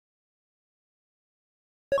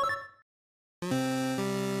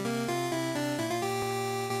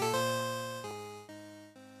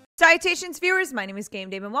Salutations, viewers. My name is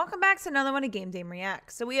GameDame, and welcome back to another one of GameDame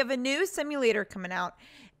Reacts. So we have a new simulator coming out,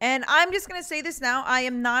 and I'm just going to say this now. I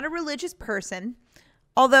am not a religious person,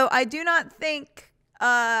 although I do not think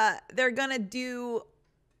they're going to do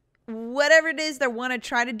whatever it is they want to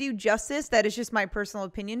try to do justice. That is just my personal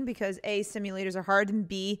opinion, because A, simulators are hard, and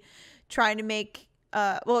B, trying to make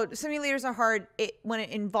well, simulators are hard when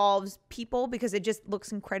it involves people, because it just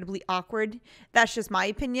looks incredibly awkward. That's just my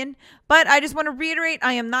opinion. But I just want to reiterate,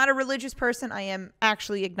 I am not a religious person. I am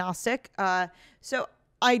actually agnostic. So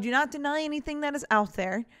I do not deny anything that is out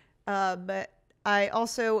there. But I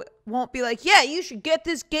also won't be like, yeah, you should get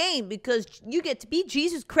this game because you get to be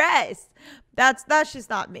Jesus Christ. That's just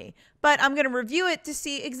not me. But I'm going to review it to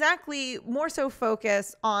see exactly, more so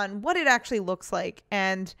focus on what it actually looks like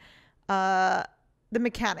and the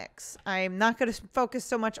mechanics. I'm not going to focus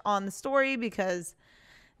so much on the story, because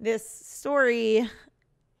this story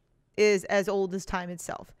is as old as time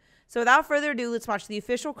itself. So without further ado, let's watch the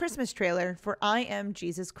official Christmas trailer for I Am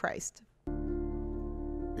Jesus Christ.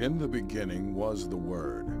 In the beginning was the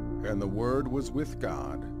Word, and the Word was with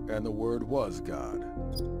God, and the Word was God.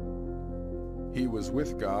 He was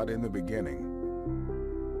with God in the beginning.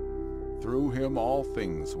 Through him all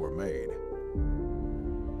things were made.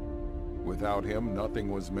 Without him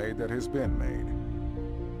nothing was made that has been made.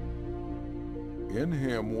 In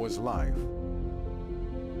him was life,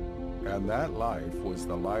 and that life was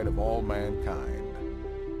the light of all mankind.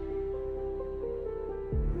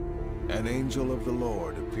 An angel of the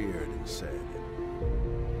Lord appeared and said,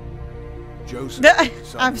 Joseph,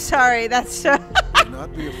 I'm sorry, that's so... do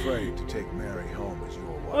not be afraid to take Mary home as your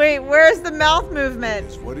wife. Wait, where's the mouth movement?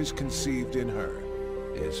 Because what is conceived in her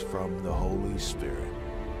is from the Holy Spirit.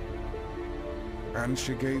 And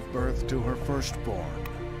she gave birth to her firstborn,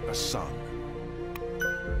 a son.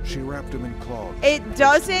 She wrapped him in cloths. It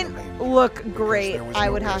doesn't look great, I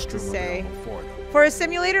would have to say. For a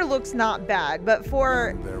simulator, looks not bad, but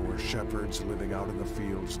for... There were shepherds living out in the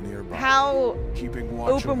fields nearby, how keeping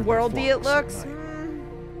watch open worldy it looks.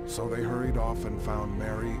 So they hurried off and found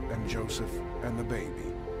Mary and Joseph and the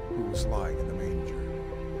baby, who was lying in the manger.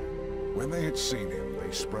 When they had seen him,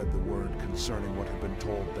 they spread the word concerning what had been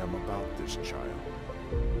told them about this child.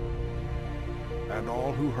 And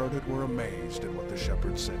all who heard it were amazed at what the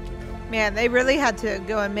shepherds said to them. Man, they really had to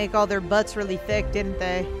go and make all their butts really thick, didn't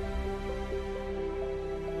they?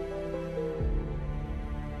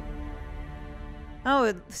 Oh,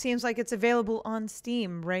 it seems like it's available on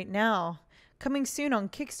Steam right now. Coming soon on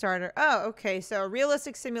Kickstarter. Oh, okay. So a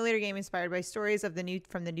realistic simulator game inspired by stories of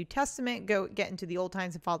from the New Testament. Get into the old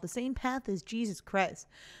times and follow the same path as Jesus Christ.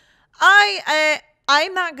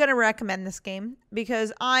 I'm not gonna recommend this game,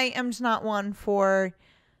 because I am just not one for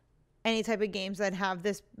any type of games that have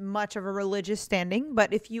this much of a religious standing.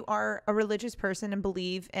 But if you are a religious person and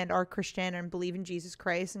believe and are Christian and believe in Jesus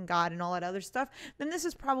Christ and God and all that other stuff, then this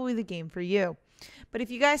is probably the game for you. But if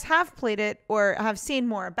you guys have played it or have seen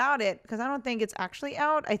more about it, because I don't think it's actually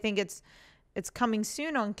out. I think it's coming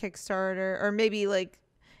soon on Kickstarter, or maybe like,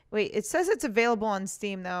 wait, it says it's available on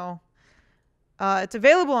Steam though. It's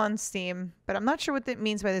available on Steam, but I'm not sure what that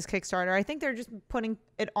means by this Kickstarter. I think they're just putting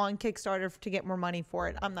it on Kickstarter to get more money for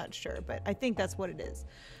it. I'm not sure, but I think that's what it is.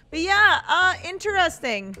 But yeah,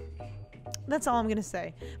 interesting. That's all I'm going to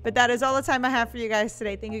say. But that is all the time I have for you guys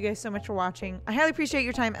today. Thank you guys so much for watching. I highly appreciate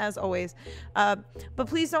your time as always. But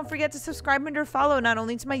please don't forget to subscribe and or follow, not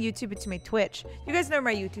only to my YouTube, but to my Twitch. You guys know where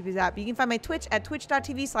my YouTube is at, but you can find my Twitch at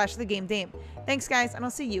twitch.tv/thegamedame. Thanks guys, and I'll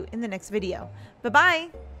see you in the next video. Bye-bye.